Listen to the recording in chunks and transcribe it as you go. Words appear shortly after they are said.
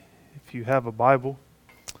If you have a Bible,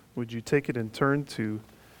 would you take it and turn to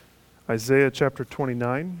Isaiah chapter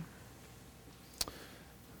 29?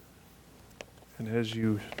 And as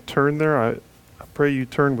you turn there, I pray you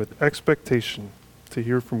turn with expectation to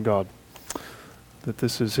hear from God, that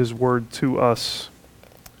this is His word to us,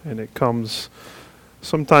 and it comes,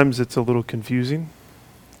 sometimes it's a little confusing,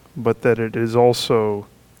 but that it is also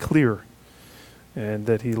clear, and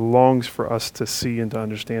that He longs for us to see and to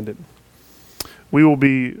understand it. We will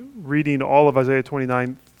be reading all of Isaiah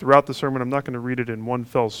 29 throughout the sermon. I'm not going to read it in one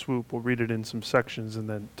fell swoop. We'll read it in some sections and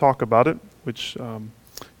then talk about it, which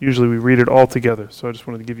usually we read it all together. So I just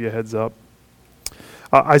wanted to give you a heads up.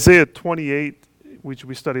 Isaiah 28, which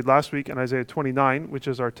we studied last week, and Isaiah 29, which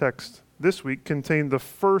is our text this week, contain the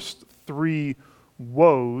first three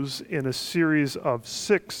woes in a series of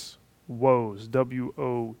 6 woes,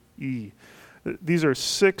 W-O-E. These are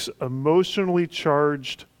 6 emotionally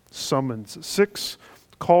charged summons, 6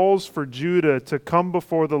 calls for Judah to come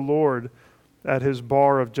before the Lord at His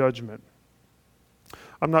bar of judgment.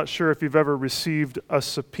 I'm not sure if you've ever received a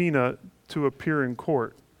subpoena to appear in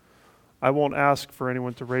court. I won't ask for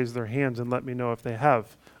anyone to raise their hands and let me know if they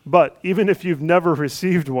have. But even if you've never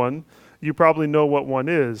received one, you probably know what one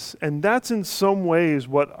is. And that's in some ways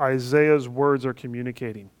what Isaiah's words are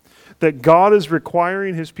communicating. That God is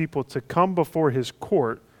requiring His people to come before His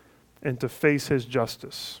court and to face His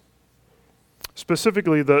justice.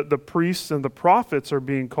 Specifically, the priests and the prophets are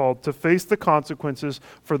being called to face the consequences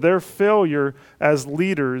for their failure as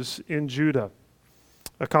leaders in Judah.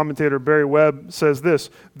 A commentator, Barry Webb, says this: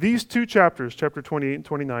 these 2 chapters, chapter 28 and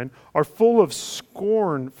 29, are full of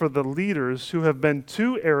scorn for the leaders who have been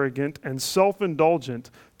too arrogant and self-indulgent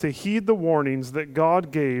to heed the warnings that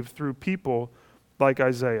God gave through people like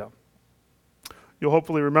Isaiah. You'll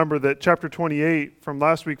hopefully remember that chapter 28 from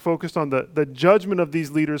last week focused on the judgment of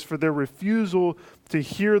these leaders for their refusal to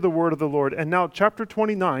hear the word of the Lord. And now chapter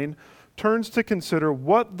 29 turns to consider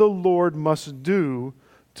what the Lord must do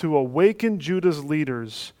to awaken Judah's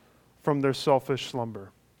leaders from their selfish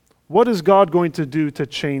slumber. What is God going to do to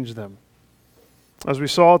change them? As we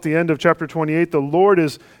saw at the end of chapter 28, the Lord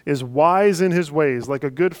is wise in His ways. Like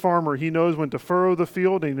a good farmer, He knows when to furrow the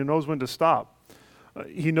field and He knows when to stop.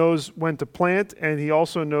 He knows when to plant, and He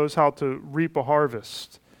also knows how to reap a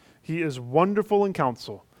harvest. He is wonderful in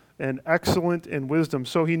counsel and excellent in wisdom.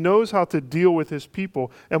 So He knows how to deal with His people.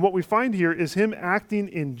 And what we find here is Him acting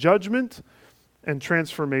in judgment and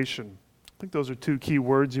transformation. I think those are 2 key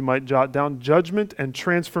words you might jot down: judgment and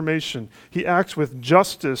transformation. He acts with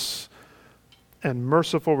justice and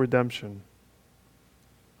merciful redemption.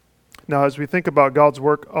 Now, as we think about God's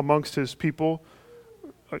work amongst His people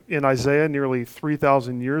in Isaiah nearly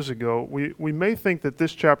 3,000 years ago, we may think that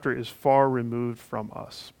this chapter is far removed from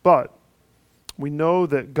us. But we know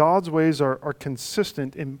that God's ways are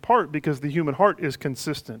consistent, in part because the human heart is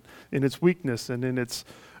consistent in its weakness and in its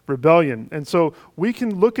rebellion. And so we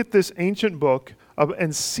can look at this ancient book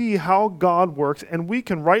and see how God works, and we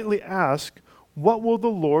can rightly ask, what will the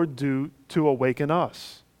Lord do to awaken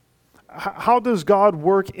us? How does God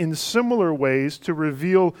work in similar ways to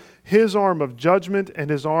reveal His arm of judgment and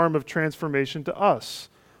His arm of transformation to us?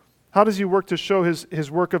 How does He work to show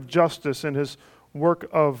His work of justice and His work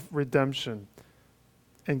of redemption?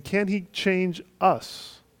 And can He change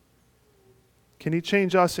us? Can He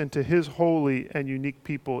change us into His holy and unique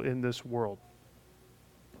people in this world?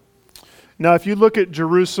 Now, if you look at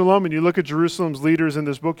Jerusalem and you look at Jerusalem's leaders in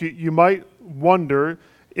this book, you might wonder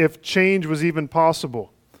if change was even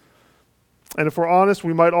possible. And if we're honest,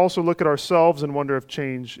 we might also look at ourselves and wonder if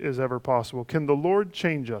change is ever possible. Can the Lord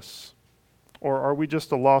change us? Or are we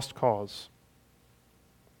just a lost cause?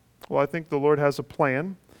 Well, I think the Lord has a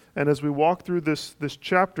plan. And as we walk through this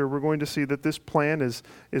chapter, we're going to see that this plan is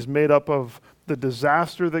made up of the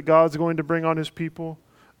disaster that God's going to bring on His people,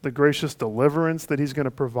 the gracious deliverance that He's going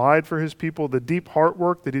to provide for His people, the deep heart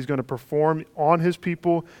work that He's going to perform on His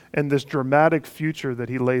people, and this dramatic future that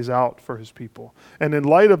He lays out for His people. And in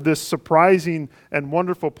light of this surprising and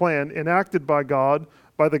wonderful plan enacted by God,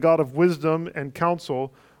 by the God of wisdom and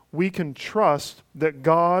counsel, we can trust that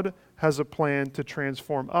God has a plan to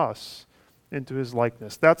transform us into His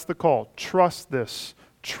likeness. That's the call. Trust this.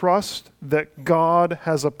 Trust that God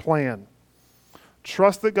has a plan.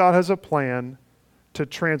 Trust that God has a plan to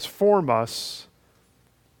transform us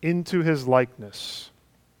into His likeness.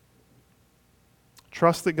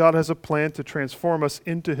 Trust that God has a plan to transform us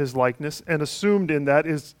into His likeness, and assumed in that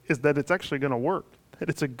is that it's actually going to work, that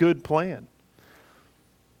it's a good plan.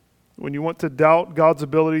 When you want to doubt God's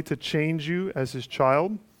ability to change you as His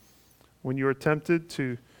child, when you are tempted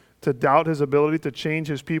to doubt His ability to change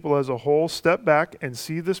His people as a whole, step back and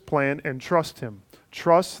see this plan and trust Him.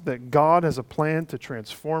 Trust that God has a plan to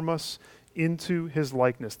transform us into his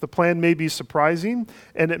likeness. The plan may be surprising,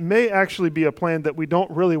 and it may actually be a plan that we don't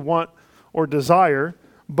really want or desire,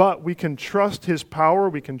 but we can trust his power,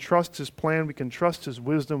 we can trust his plan, we can trust his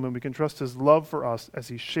wisdom, and we can trust his love for us as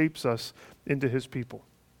he shapes us into his people.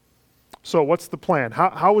 So what's the plan?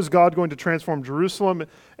 How is God going to transform Jerusalem?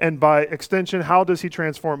 And by extension, how does he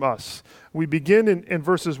transform us? We begin in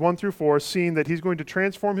verses 1 through 4, seeing that he's going to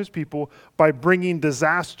transform his people by bringing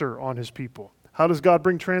disaster on his people. How does God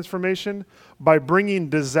bring transformation? By bringing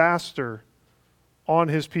disaster on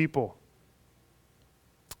his people.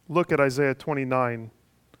 Look at Isaiah 29,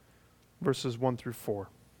 verses 1 through 4.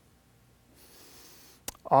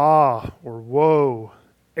 Ah, or woe,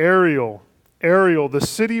 Ariel, the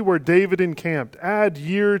city where David encamped, add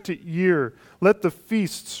year to year. Let the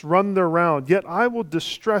feasts run their round. Yet I will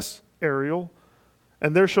distress Ariel,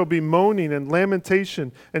 and there shall be moaning and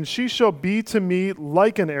lamentation, and she shall be to me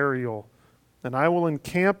like an Ariel. And I will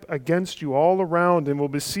encamp against you all around, and will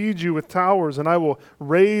besiege you with towers, and I will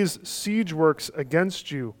raise siege works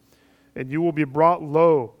against you, and you will be brought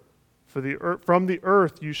low. From the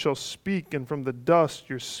earth you shall speak, and from the dust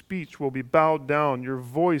your speech will be bowed down. Your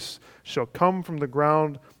voice shall come from the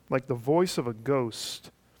ground like the voice of a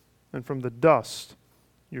ghost, and from the dust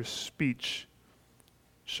your speech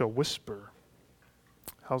shall whisper.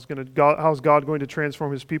 How's God going to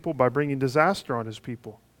transform his people? By bringing disaster on his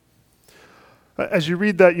people. As you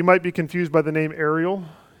read that, you might be confused by the name Ariel.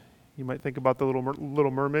 You might think about the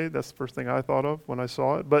Little Mermaid. That's the first thing I thought of when I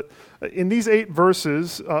saw it. But in these 8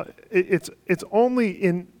 verses, it's only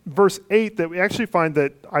in verse 8 that we actually find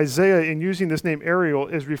that Isaiah, in using this name Ariel,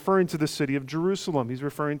 is referring to the city of Jerusalem. He's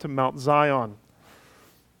referring to Mount Zion.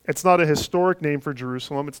 It's not a historic name for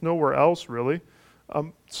Jerusalem. It's nowhere else, really.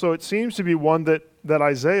 So it seems to be one that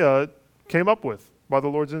Isaiah came up with by the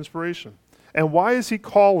Lord's inspiration. And why is he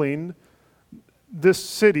calling this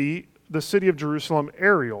city, the city of Jerusalem,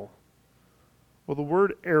 Ariel? Well, the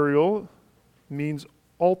word Ariel means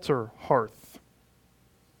altar hearth.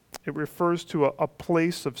 It refers to a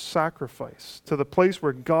place of sacrifice, to the place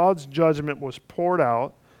where God's judgment was poured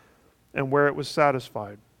out and where it was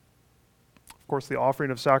satisfied. Of course, the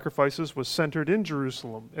offering of sacrifices was centered in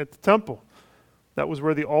Jerusalem at the temple. That was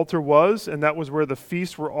where the altar was, and that was where the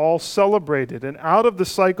feasts were all celebrated. And out of the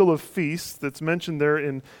cycle of feasts that's mentioned there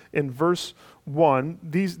in verse 1,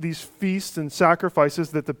 these feasts and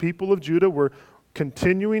sacrifices that the people of Judah were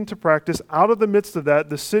continuing to practice, out of the midst of that,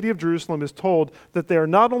 the city of Jerusalem is told that they are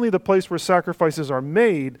not only the place where sacrifices are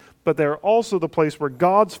made, but they are also the place where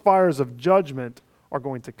God's fires of judgment are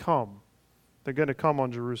going to come. They're going to come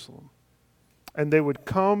on Jerusalem. And they would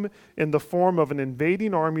come in the form of an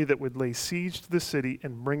invading army that would lay siege to the city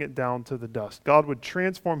and bring it down to the dust. God would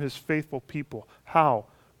transform his faithful people. How?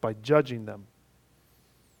 By judging them.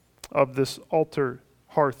 Of this altar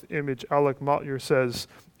hearth image, Alec Motyer says,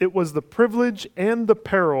 "It was the privilege and the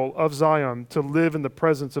peril of Zion to live in the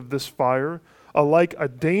presence of this fire, alike a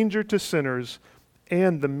danger to sinners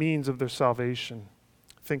and the means of their salvation."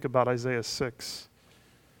 Think about Isaiah 6.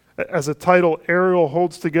 As a title, Ariel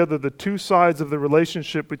holds together the two sides of the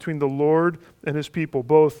relationship between the Lord and his people,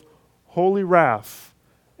 both holy wrath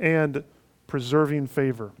and preserving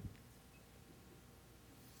favor.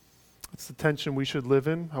 It's the tension we should live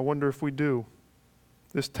in. I wonder if we do.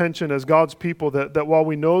 This tension as God's people, that while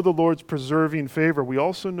we know the Lord's preserving favor, we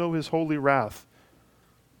also know his holy wrath.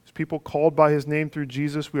 As people called by his name through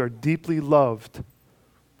Jesus, we are deeply loved,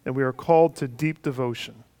 and we are called to deep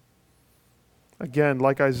devotion. Again,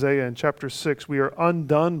 like Isaiah in chapter 6, we are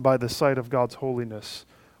undone by the sight of God's holiness,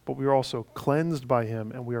 but we are also cleansed by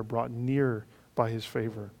him, and we are brought near by his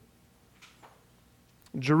favor.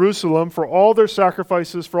 Jerusalem, for all their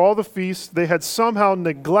sacrifices, for all the feasts, they had somehow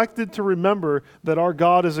neglected to remember that our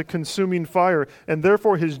God is a consuming fire, and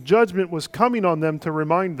therefore his judgment was coming on them to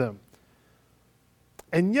remind them.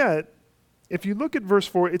 And yet, if you look at verse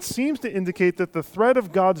 4, it seems to indicate that the threat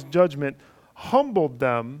of God's judgment humbled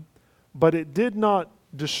them, but it did not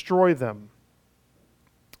destroy them.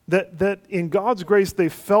 That in God's grace they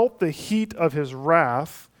felt the heat of his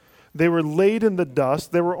wrath. They were laid in the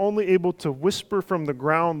dust. They were only able to whisper from the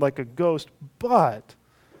ground like a ghost, but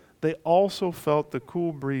they also felt the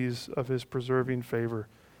cool breeze of his preserving favor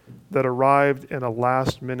that arrived in a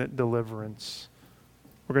last-minute deliverance.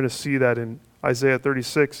 We're going to see that in Isaiah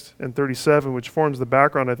 36 and 37, which forms the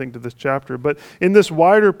background, I think, to this chapter. But in this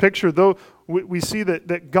wider picture, though, we see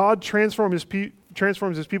that God transforms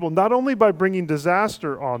his people not only by bringing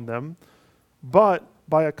disaster on them, but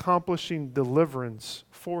by accomplishing deliverance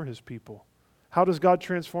for his people. How does God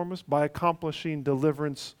transform us? By accomplishing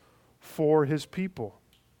deliverance for his people.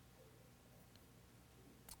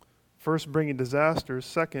 First, bringing disaster.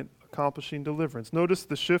 Second, accomplishing deliverance. Notice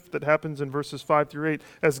the shift that happens in verses 5 through 8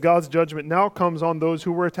 as God's judgment now comes on those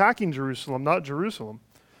who were attacking Jerusalem, not Jerusalem.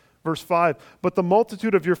 Verse 5, but the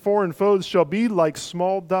multitude of your foreign foes shall be like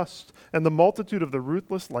small dust, and the multitude of the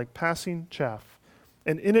ruthless like passing chaff.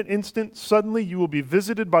 And in an instant, suddenly you will be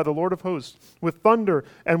visited by the Lord of hosts, with thunder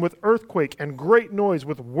and with earthquake and great noise,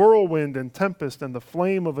 with whirlwind and tempest and the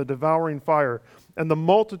flame of a devouring fire. And the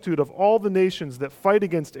multitude of all the nations that fight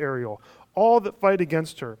against Ariel, all that fight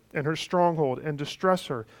against her and her stronghold and distress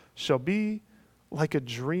her, shall be like a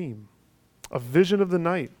dream, a vision of the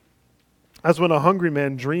night. As when a hungry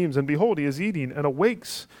man dreams, and behold, he is eating, and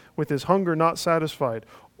awakes with his hunger not satisfied.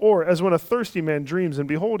 Or as when a thirsty man dreams, and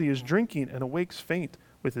behold, he is drinking, and awakes faint,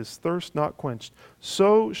 with his thirst not quenched.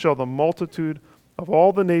 So shall the multitude of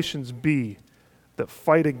all the nations be that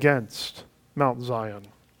fight against Mount Zion.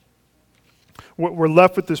 We're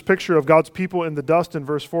left with this picture of God's people in the dust in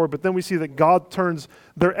verse 4, but then we see that God turns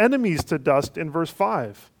their enemies to dust in verse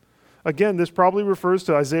 5. Again, this probably refers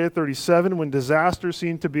to Isaiah 37 when disaster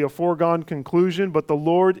seemed to be a foregone conclusion, but the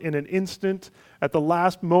Lord in an instant, at the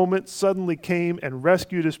last moment, suddenly came and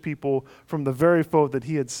rescued his people from the very foe that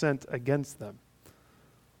he had sent against them.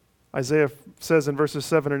 Isaiah says in verses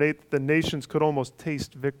 7 and 8 that the nations could almost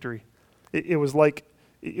taste victory. It was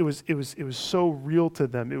so real to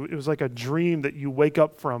them. It was like a dream that you wake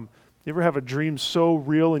up from. You ever have a dream so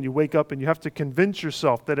real and you wake up and you have to convince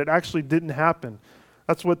yourself that it actually didn't happen?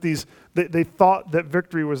 That's what they thought that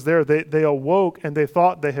victory was there. They awoke and they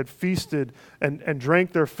thought they had feasted and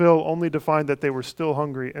drank their fill, only to find that they were still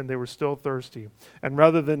hungry and they were still thirsty. And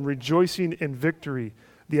rather than rejoicing in victory,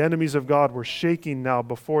 the enemies of God were shaking now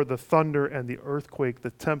before the thunder and the earthquake,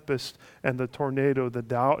 the tempest and the tornado, the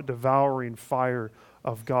devouring fire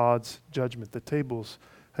of God's judgment. The tables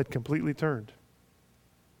had completely turned.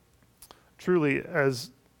 Truly, as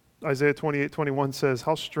Isaiah 28:21 says,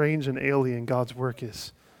 how strange and alien God's work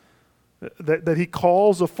is. That he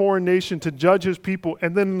calls a foreign nation to judge his people,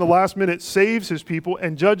 and then in the last minute saves his people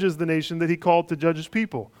and judges the nation that he called to judge his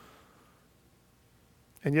people.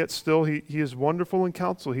 And yet still he is wonderful in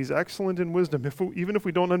counsel. He's excellent in wisdom, even if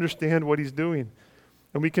we don't understand what he's doing.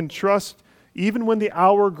 And we can trust even when the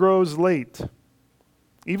hour grows late,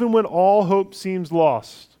 even when all hope seems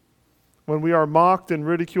lost, when we are mocked and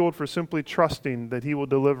ridiculed for simply trusting that he will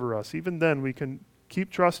deliver us. Even then we can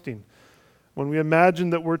keep trusting. When we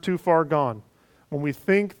imagine that we're too far gone, when we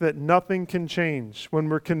think that nothing can change, when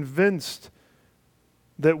we're convinced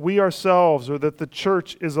that we ourselves or that the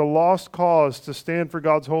church is a lost cause to stand for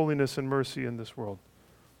God's holiness and mercy in this world.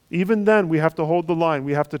 Even then, we have to hold the line.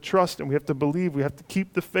 We have to trust and we have to believe. We have to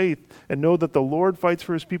keep the faith and know that the Lord fights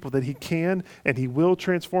for his people, that he can and he will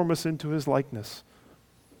transform us into his likeness.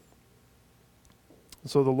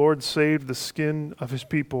 So the Lord saved the skin of his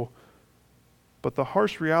people, but the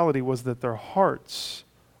harsh reality was that their hearts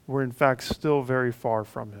were in fact still very far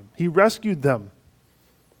from him. He rescued them,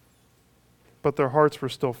 but their hearts were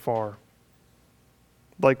still far.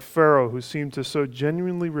 Like Pharaoh, who seemed to so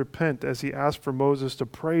genuinely repent as he asked for Moses to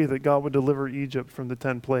pray that God would deliver Egypt from the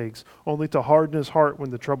 10 plagues, only to harden his heart when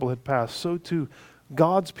the trouble had passed. So too,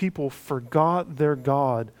 God's people forgot their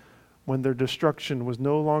God when their destruction was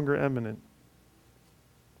no longer imminent.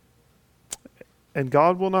 And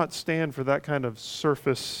God will not stand for that kind of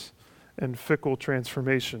surface and fickle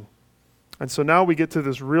transformation. And so now we get to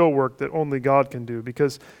this real work that only God can do,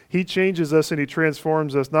 because he changes us and he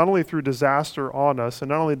transforms us not only through disaster on us and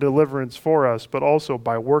not only deliverance for us, but also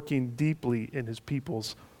by working deeply in his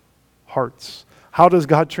people's hearts. How does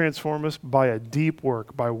God transform us? By a deep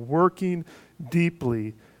work, by working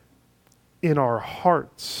deeply in our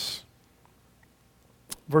hearts.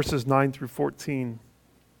 Verses 9 through 14.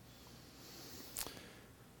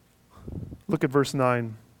 Look at verse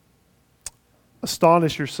 9.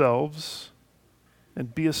 Astonish yourselves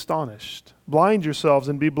and be astonished. Blind yourselves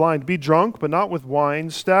and be blind. Be drunk, but not with wine.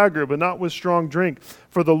 Stagger, but not with strong drink.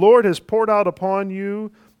 For the Lord has poured out upon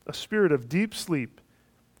you a spirit of deep sleep,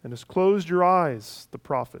 and has closed your eyes, the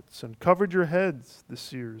prophets, and covered your heads, the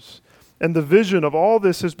seers. And the vision of all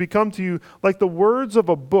this has become to you like the words of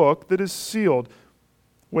a book that is sealed.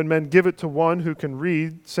 When men give it to one who can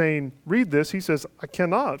read, saying, read this, he says, I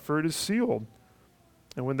cannot, for it is sealed.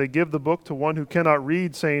 And when they give the book to one who cannot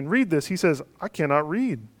read, saying, read this, he says, I cannot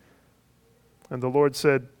read. And the Lord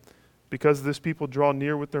said, because this people draw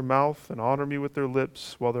near with their mouth and honor me with their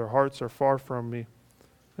lips, while their hearts are far from me,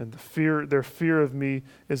 and their fear of me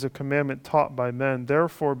is a commandment taught by men.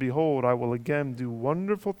 Therefore, behold, I will again do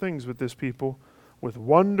wonderful things with this people, with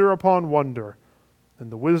wonder upon wonder, and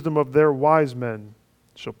the wisdom of their wise men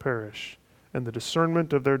shall perish, and the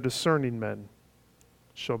discernment of their discerning men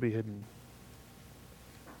shall be hidden.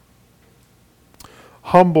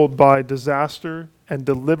 Humbled by disaster and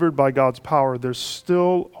delivered by God's power, there's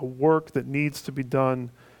still a work that needs to be done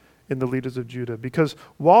in the leaders of Judah. Because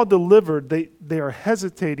while delivered, they are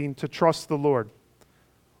hesitating to trust the Lord.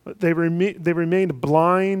 They remained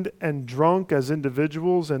blind and drunk as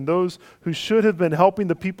individuals, and those who should have been helping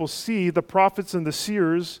the people see, the prophets and the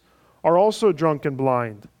seers, are also drunk and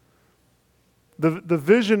blind. The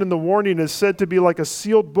vision and the warning is said to be like a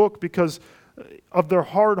sealed book because of their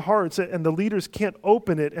hard hearts, and the leaders can't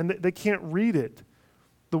open it and they can't read it.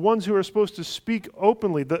 The ones who are supposed to speak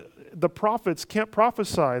openly, the prophets can't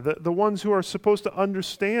prophesy. The ones who are supposed to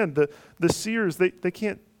understand, the seers, they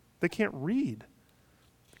can't read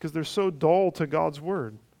because they're so dull to God's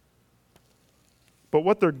word. But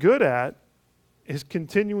what they're good at is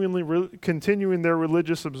continuing their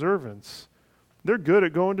religious observance. They're good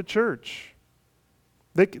at going to church.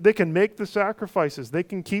 They can make the sacrifices. They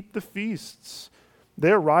can keep the feasts.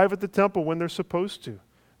 They arrive at the temple when they're supposed to.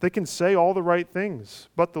 They can say all the right things.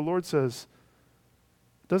 But the Lord says,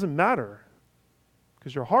 it doesn't matter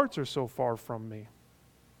because your hearts are so far from me.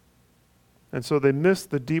 And so they miss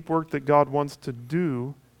the deep work that God wants to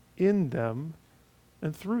do in them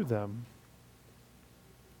and through them.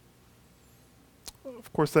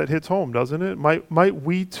 Of course, that hits home, doesn't it? Might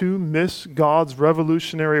we too miss God's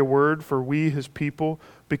revolutionary word for we, his people,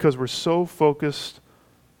 because we're so focused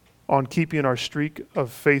on keeping our streak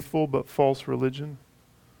of faithful but false religion?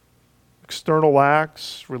 External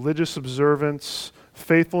acts, religious observance,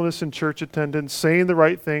 faithfulness in church attendance, saying the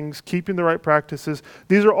right things, keeping the right practices.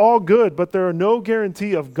 These are all good, but there are no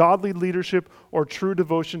guarantee of godly leadership or true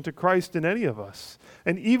devotion to Christ in any of us.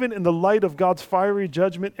 And even in the light of God's fiery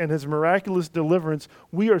judgment and his miraculous deliverance,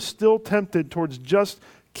 we are still tempted towards just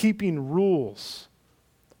keeping rules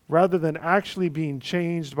rather than actually being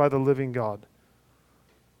changed by the living God.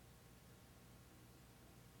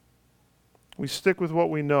 We stick with what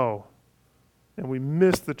we know, and we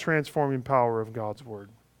miss the transforming power of God's word.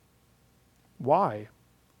 Why?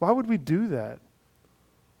 Why would we do that?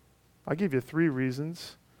 I'll give you 3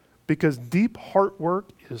 reasons. Because deep heart work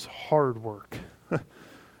is hard work.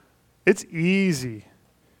 It's easy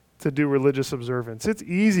to do religious observance. It's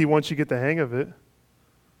easy once you get the hang of it.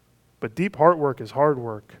 But deep heart work is hard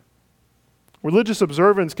work. Religious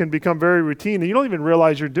observance can become very routine, and you don't even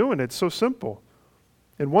realize you're doing it. It's so simple.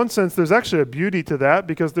 In one sense, there's actually a beauty to that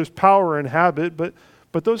because there's power in habit, but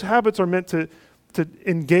those habits are meant to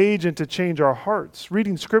engage and to change our hearts.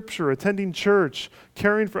 Reading scripture, attending church,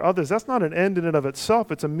 caring for others, that's not an end in and of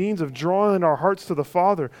itself. It's a means of drawing our hearts to the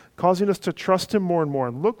Father, causing us to trust him more and more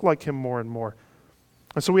and look like him more and more.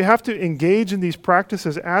 And so we have to engage in these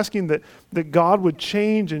practices, asking that God would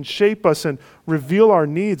change and shape us and reveal our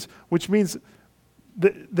needs, which means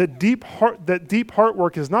that deep heart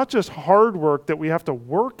work is not just hard work that we have to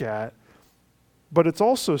work at, but it's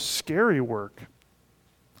also scary work.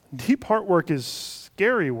 Deep heart work is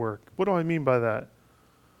scary work. What do I mean by that?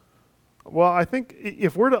 Well, I think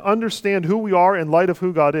if we're to understand who we are in light of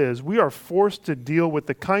who God is, we are forced to deal with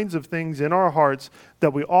the kinds of things in our hearts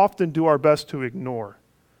that we often do our best to ignore.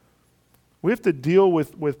 We have to deal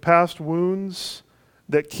with past wounds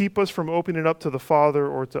that keep us from opening up to the Father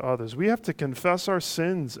or to others. We have to confess our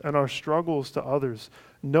sins and our struggles to others,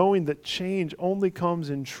 knowing that change only comes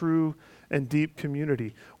in true and deep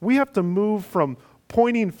community. We have to move from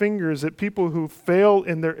pointing fingers at people who fail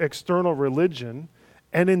in their external religion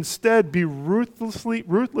and instead be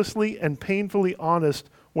ruthlessly and painfully honest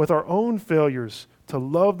with our own failures to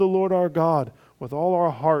love the Lord our God with all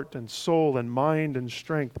our heart and soul and mind and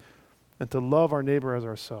strength and to love our neighbor as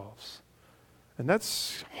ourselves. And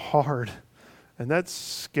that's hard and that's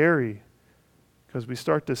scary because we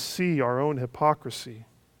start to see our own hypocrisy.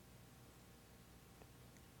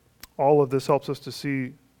 All of this helps us to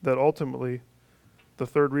see that ultimately the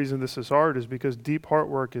third reason this is hard is because deep heart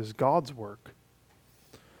work is God's work.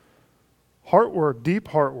 Deep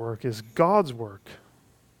heart work is God's work.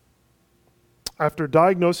 After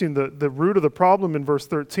diagnosing the root of the problem in verse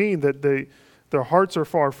 13, that their hearts are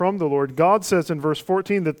far from the Lord, God says in verse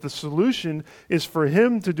 14 that the solution is for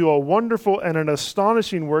him to do a wonderful and an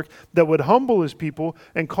astonishing work that would humble his people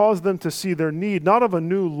and cause them to see their need, not of a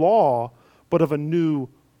new law, but of a new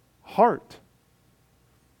heart.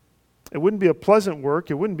 It wouldn't be a pleasant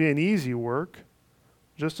work. It wouldn't be an easy work,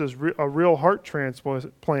 just as a real heart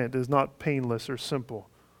transplant is not painless or simple.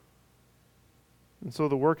 And so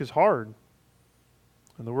the work is hard,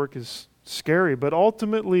 and the work is scary, but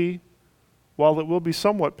ultimately, while it will be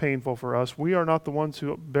somewhat painful for us, we are not the ones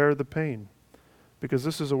who bear the pain, because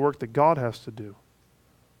this is a work that God has to do.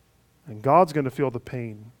 And God's going to feel the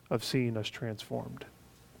pain of seeing us transformed.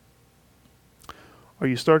 Are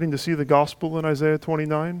you starting to see the gospel in Isaiah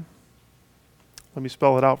 29? Let me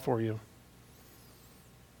spell it out for you.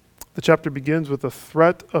 The chapter begins with a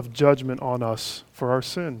threat of judgment on us for our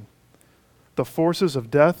sin. The forces of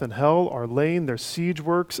death and hell are laying their siege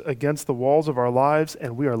works against the walls of our lives,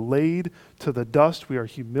 and we are laid to the dust. We are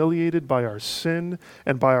humiliated by our sin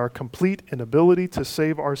and by our complete inability to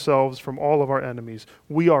save ourselves from all of our enemies.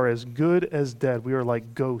 We are as good as dead. We are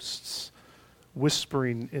like ghosts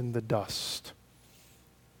whispering in the dust.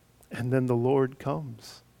 And then the Lord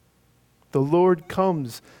comes. The Lord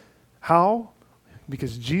comes. How?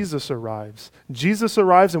 Because Jesus arrives. Jesus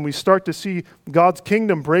arrives and we start to see God's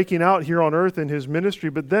kingdom breaking out here on earth in his ministry.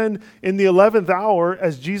 But then in the 11th hour,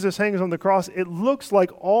 as Jesus hangs on the cross, it looks like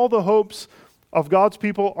all the hopes of God's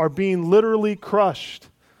people are being literally crushed.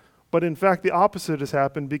 But in fact, the opposite has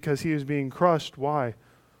happened because he is being crushed. Why?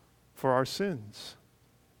 For our sins.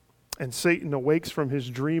 And Satan awakes from his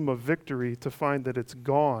dream of victory to find that it's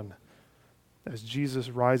gone as Jesus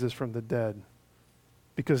rises from the dead.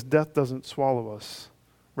 Because death doesn't swallow us.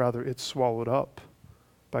 Rather, it's swallowed up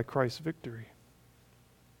by Christ's victory.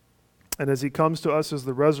 And as he comes to us as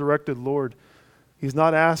the resurrected Lord, he's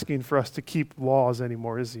not asking for us to keep laws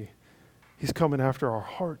anymore, is he? He's coming after our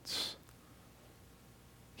hearts.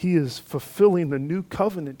 He is fulfilling the new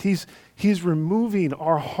covenant. He's removing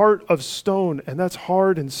our heart of stone, and that's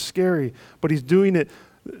hard and scary, but he's doing it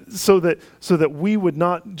so that we would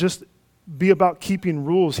not just be about keeping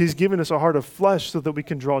rules. He's given us a heart of flesh so that we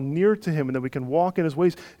can draw near to him and that we can walk in his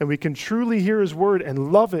ways and we can truly hear his word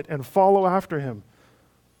and love it and follow after him.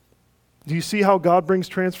 Do you see how God brings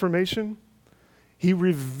transformation? He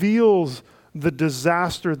reveals the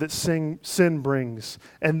disaster that sin brings.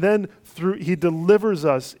 And then he delivers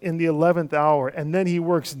us in the 11th hour. And then he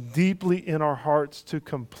works deeply in our hearts to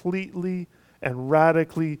completely and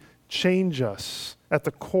radically change us at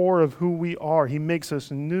the core of who we are. He makes us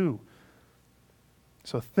new.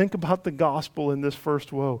 So think about the gospel in this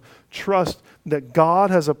first woe. Trust that God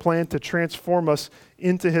has a plan to transform us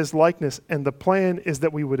into his likeness, and the plan is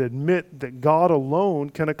that we would admit that God alone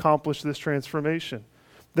can accomplish this transformation,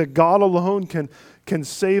 that God alone can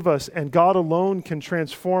save us, and God alone can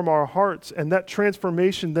transform our hearts, and that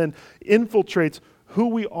transformation then infiltrates who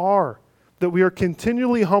we are, that we are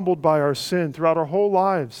continually humbled by our sin throughout our whole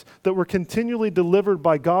lives, that we're continually delivered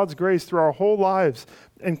by God's grace through our whole lives,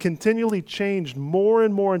 and continually changed more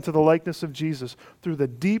and more into the likeness of Jesus through the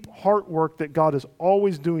deep heart work that God is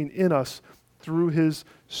always doing in us through his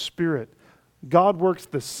Spirit. God works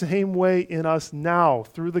the same way in us now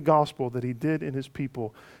through the gospel that he did in his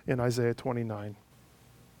people in Isaiah 29.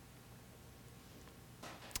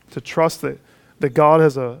 To trust that God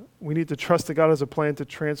has we need to trust that God has a plan to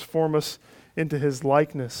transform us into his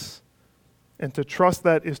likeness. And to trust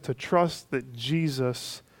that is to trust that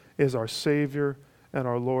Jesus is our Savior and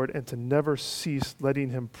our Lord, and to never cease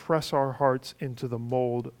letting him press our hearts into the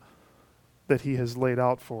mold that he has laid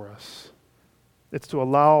out for us. It's to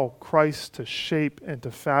allow Christ to shape and to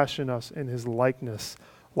fashion us in his likeness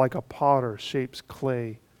like a potter shapes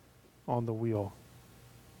clay on the wheel.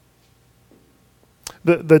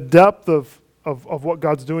 The depth of what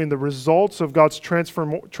God's doing, the results of God's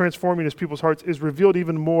transforming his people's hearts is revealed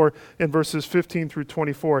even more in verses 15 through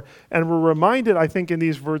 24. And we're reminded, I think, in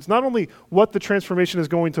these words, not only what the transformation is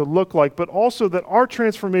going to look like, but also that our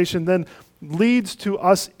transformation then leads to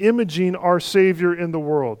us imaging our Savior in the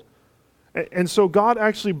world. And so God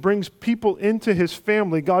actually brings people into his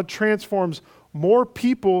family. God transforms more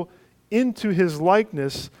people into his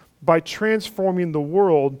likeness by transforming the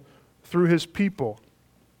world through his people.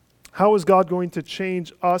 How is God going to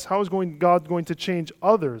change us? How is God going to change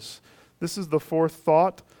others? This is the fourth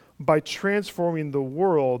thought: by transforming the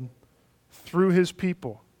world through his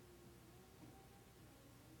people.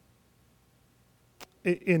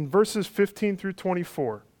 In verses 15 through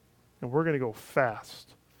 24, and we're going to go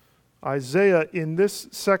fast, Isaiah, in this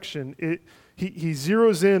section, he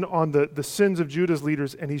zeroes in on the sins of Judah's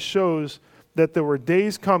leaders, and he shows that there were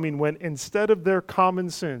days coming when instead of their common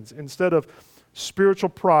sins, instead of spiritual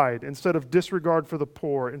pride, instead of disregard for the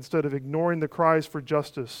poor, instead of ignoring the cries for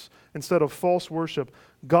justice, instead of false worship,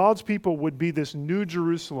 God's people would be this new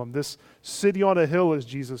Jerusalem, this city on a hill, as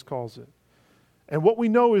Jesus calls it. And what we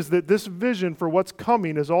know is that this vision for what's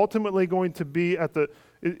coming is ultimately going to be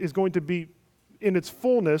in its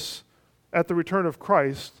fullness at the return of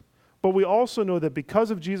Christ. But we also know that because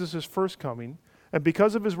of Jesus' first coming, and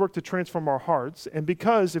because of his work to transform our hearts, and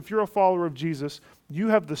because if you're a follower of Jesus, you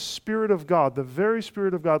have the Spirit of God, the very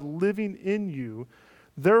Spirit of God living in you,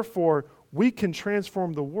 therefore we can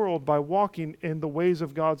transform the world by walking in the ways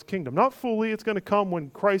of God's kingdom. Not fully, it's going to come when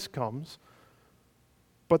Christ comes,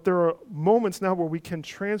 But there are moments now where we can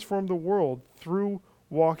transform the world through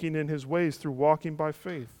walking in his ways, through walking by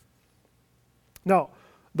faith. Now,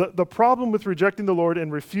 the problem with rejecting the Lord and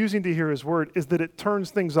refusing to hear his word is that it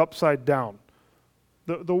turns things upside down.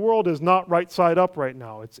 The world is not right side up right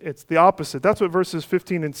now. It's the opposite. That's what verses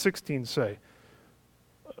 15 and 16 say.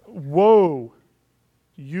 Woe,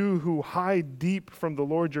 you who hide deep from the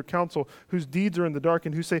Lord your counsel, whose deeds are in the dark,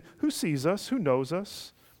 and who say, who sees us? Who knows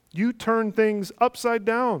us? You turn things upside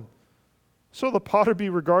down. So the potter be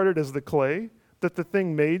regarded as the clay, that the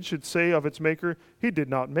thing made should say of its maker, he did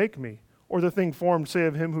not make me. Or the thing formed say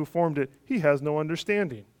of him who formed it, he has no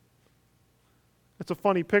understanding. It's a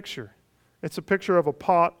funny picture. It's a picture of a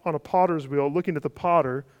pot on a potter's wheel looking at the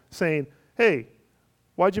potter saying, hey,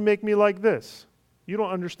 why'd you make me like this? You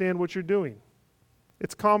don't understand what you're doing.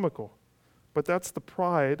 It's comical. But that's the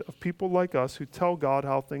pride of people like us who tell God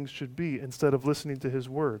how things should be instead of listening to his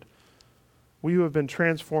word. We who have been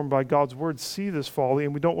transformed by God's word see this folly,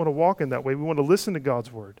 and we don't want to walk in that way. We want to listen to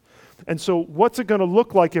God's word. And so what's it going to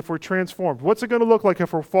look like if we're transformed? What's it going to look like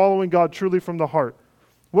if we're following God truly from the heart?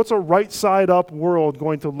 What's a right side up world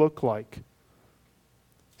going to look like?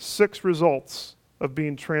 6 results of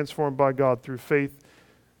being transformed by God through faith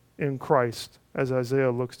in Christ as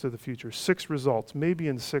Isaiah looks to the future. 6 results, maybe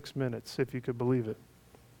in 6 minutes, if you could believe it.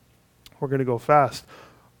 We're going to go fast.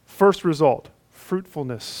 First result,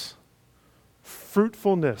 fruitfulness.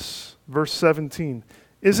 Fruitfulness, verse 17.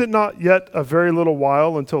 Is it not yet a very little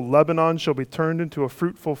while until Lebanon shall be turned into a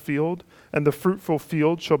fruitful field, and the fruitful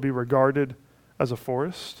field shall be regarded as a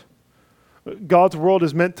forest? God's world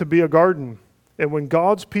is meant to be a garden. And when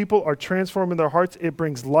God's people are transformed in their hearts, it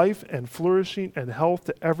brings life and flourishing and health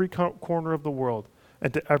to every corner of the world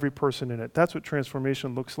and to every person in it. That's what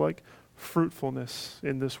transformation looks like, fruitfulness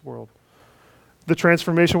in this world. The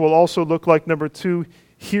transformation will also look like, number 2,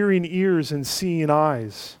 hearing ears and seeing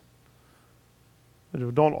eyes.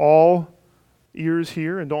 Don't all ears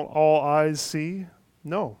hear and don't all eyes see?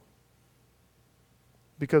 No.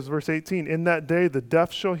 Because verse 18, in that day the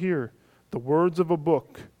deaf shall hear the words of a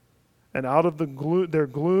book, and out of their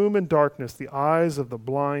gloom and darkness the eyes of the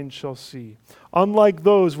blind shall see. Unlike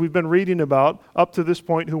those we've been reading about up to this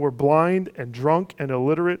point who were blind and drunk and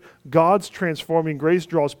illiterate, God's transforming grace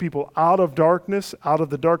draws people out of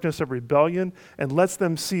the darkness of rebellion, and lets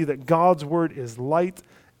them see that God's word is light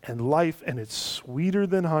and life, and it's sweeter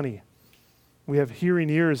than honey. We have hearing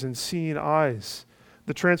ears and seeing eyes.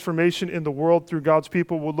 The transformation in the world through God's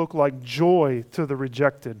people will look like joy to the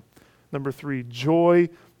rejected. Number 3, joy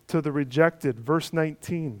to the rejected. Verse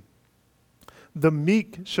 19. The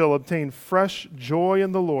meek shall obtain fresh joy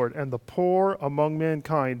in the Lord, and the poor among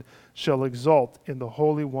mankind shall exult in the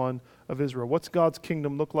Holy One of Israel. What's God's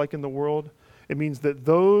kingdom look like in the world? It means that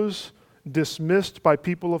those dismissed by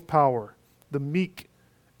people of power, the meek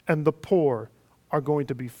and the poor, are going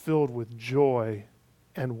to be filled with joy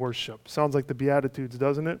and worship. Sounds like the Beatitudes,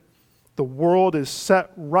 doesn't it? The world is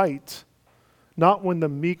set right, not when the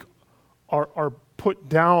meek are put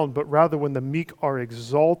down, but rather when the meek are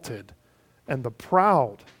exalted and the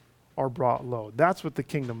proud are brought low. That's what the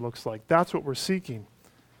kingdom looks like. That's what we're seeking.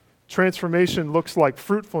 Transformation looks like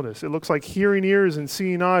fruitfulness. It looks like hearing ears and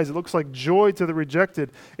seeing eyes. It looks like joy to the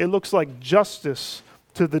rejected. It looks like justice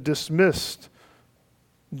to the dismissed.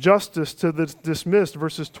 Justice to the dismissed,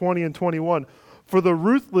 verses 20 and 21. For the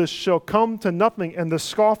ruthless shall come to nothing, and the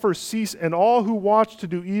scoffer cease, and all who watch to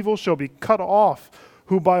do evil shall be cut off,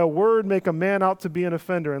 who by a word make a man out to be an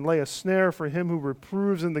offender, and lay a snare for him who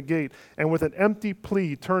reproves in the gate, and with an empty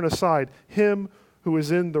plea turn aside him who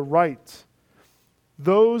is in the right.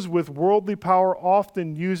 Those with worldly power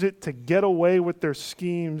often use it to get away with their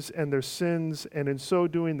schemes and their sins, and in so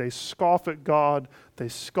doing they scoff at God, they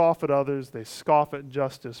scoff at others, they scoff at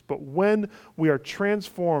justice. But when we are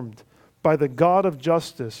transformed by the God of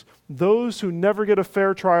justice, those who never get a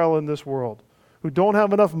fair trial in this world, who don't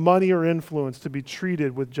have enough money or influence to be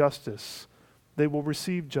treated with justice, they will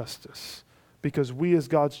receive justice, because we as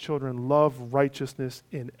God's children love righteousness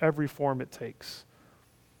in every form it takes.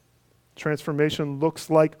 Transformation looks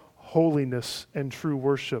like holiness and true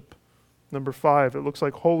worship. Number 5, it looks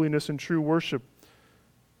like holiness and true worship.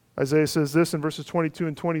 Isaiah says this in verses 22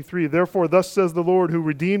 and 23, Therefore thus says the Lord who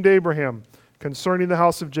redeemed Abraham concerning the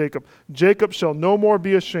house of Jacob, Jacob shall no more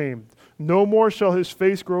be ashamed, no more shall his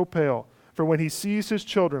face grow pale. For when he sees his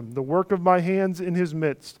children, the work of my hands in his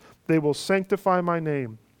midst, they will sanctify my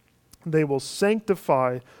name. They will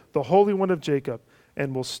sanctify the Holy One of Jacob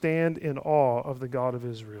and will stand in awe of the God of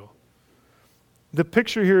Israel. The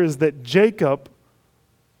picture here is that Jacob,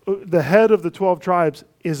 the head of the 12 tribes,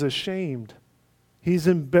 is ashamed. He's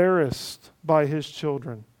embarrassed by his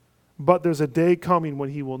children. But there's a day coming when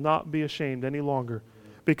he will not be ashamed any longer,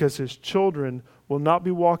 because his children will not be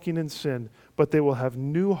walking in sin, but they will have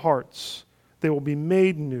new hearts. They will be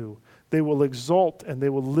made new. They will exalt and they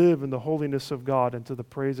will live in the holiness of God and to the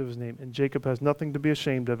praise of his name. And Jacob has nothing to be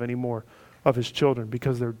ashamed of anymore of his children,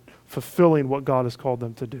 because they're fulfilling what God has called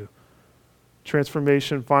them to do.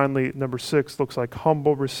 Transformation, finally, number 6, looks like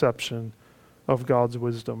humble reception of God's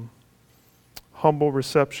wisdom. Humble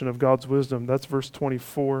reception of God's wisdom. That's verse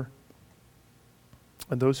 24.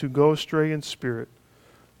 And those who go astray in spirit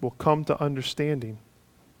will come to understanding,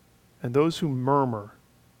 and those who murmur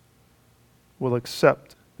will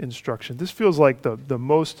accept instruction. This feels like the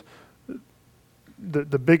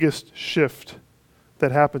biggest shift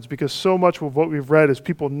that happens, because so much of what we've read is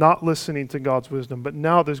people not listening to God's wisdom, but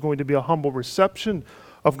now there's going to be a humble reception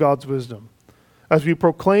of God's wisdom. As we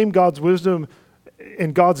proclaim God's wisdom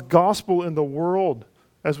and God's gospel in the world,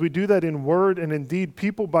 as we do that in word and in deed,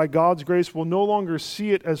 people by God's grace will no longer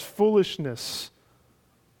see it as foolishness,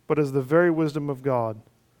 but as the very wisdom of God.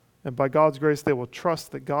 And by God's grace, they will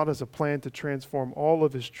trust that God has a plan to transform all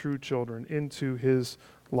of his true children into his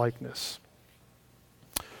likeness.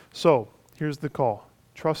 So, here's the call.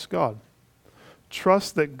 Trust God.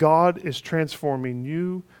 Trust that God is transforming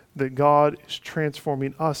you, that God is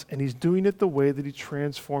transforming us, and he's doing it the way that he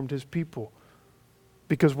transformed his people,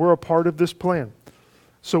 because we're a part of this plan.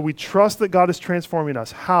 So we trust that God is transforming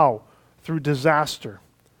us. How? Through disaster,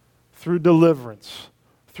 through deliverance,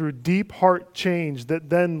 through deep heart change that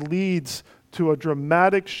then leads to a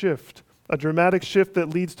dramatic shift that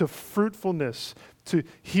leads to fruitfulness, to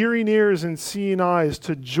hearing ears and seeing eyes,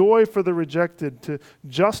 to joy for the rejected, to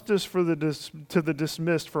justice for the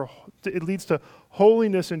dismissed. It leads to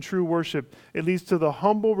holiness and true worship. It leads to the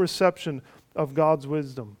humble reception of God's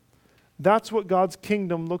wisdom. That's what God's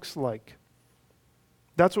kingdom looks like.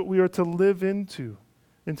 That's what we are to live into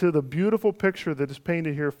the beautiful picture that is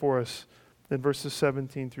painted here for us in verses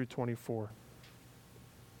 17 through 24.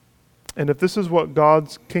 And if this is what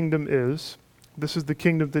God's kingdom is, this is the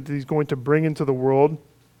kingdom that he's going to bring into the world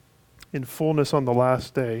in fullness on the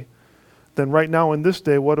last day, then right now in this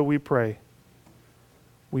day, what do we pray?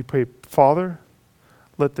 We pray, Father,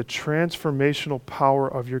 let the transformational power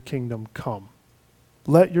of your kingdom come.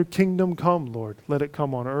 Let your kingdom come, Lord. Let it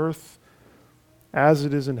come on earth as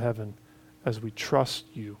it is in heaven, as we trust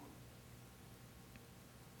you.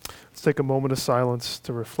 Let's take a moment of silence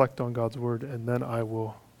to reflect on God's word, and then I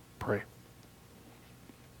will pray.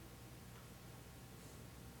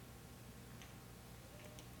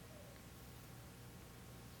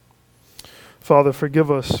 Father, forgive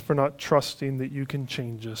us for not trusting that you can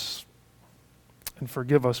change us, and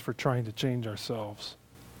forgive us for trying to change ourselves.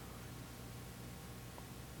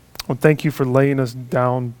 Well, thank you for laying us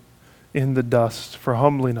down in the dust, for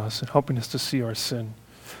humbling us and helping us to see our sin.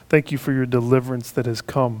 Thank you for your deliverance that has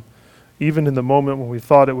come. Even in the moment when we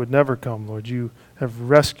thought it would never come, Lord, you have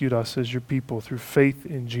rescued us as your people through faith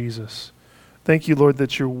in Jesus. Thank you, Lord,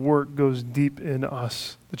 that your work goes deep in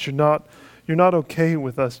us, that you're not okay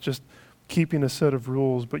with us just keeping a set of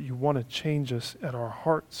rules, but you want to change us at our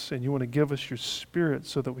hearts, and you want to give us your spirit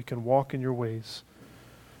so that we can walk in your ways.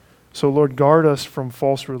 So, Lord, guard us from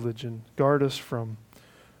false religion. Guard us from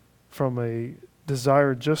a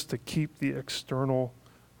desire just to keep the external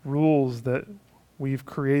rules that we've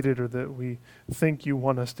created or that we think you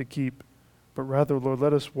want us to keep. But rather, Lord,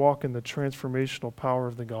 let us walk in the transformational power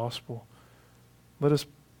of the gospel. Let us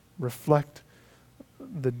reflect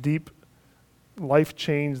the deep life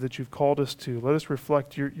change that you've called us to. Let us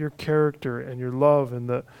reflect your character and your love and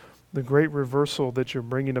the great reversal that you're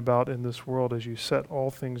bringing about in this world as you set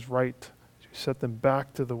all things right, as you set them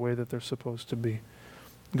back to the way that they're supposed to be.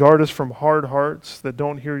 Guard us from hard hearts that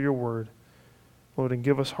don't hear your word, Lord, and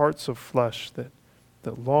give us hearts of flesh that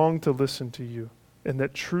long to listen to you and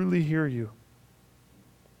that truly hear you.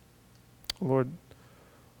 Lord,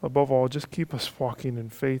 above all, just keep us walking in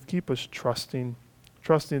faith. Keep us trusting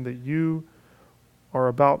that you are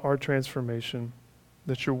about our transformation,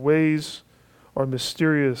 that your ways are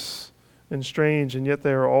mysterious and strange, and yet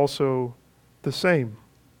they are also the same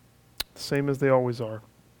as they always are.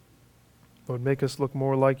 Lord, make us look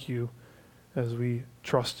more like you as we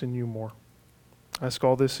trust in you more. I ask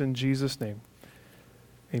all this in Jesus' name.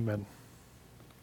 Amen.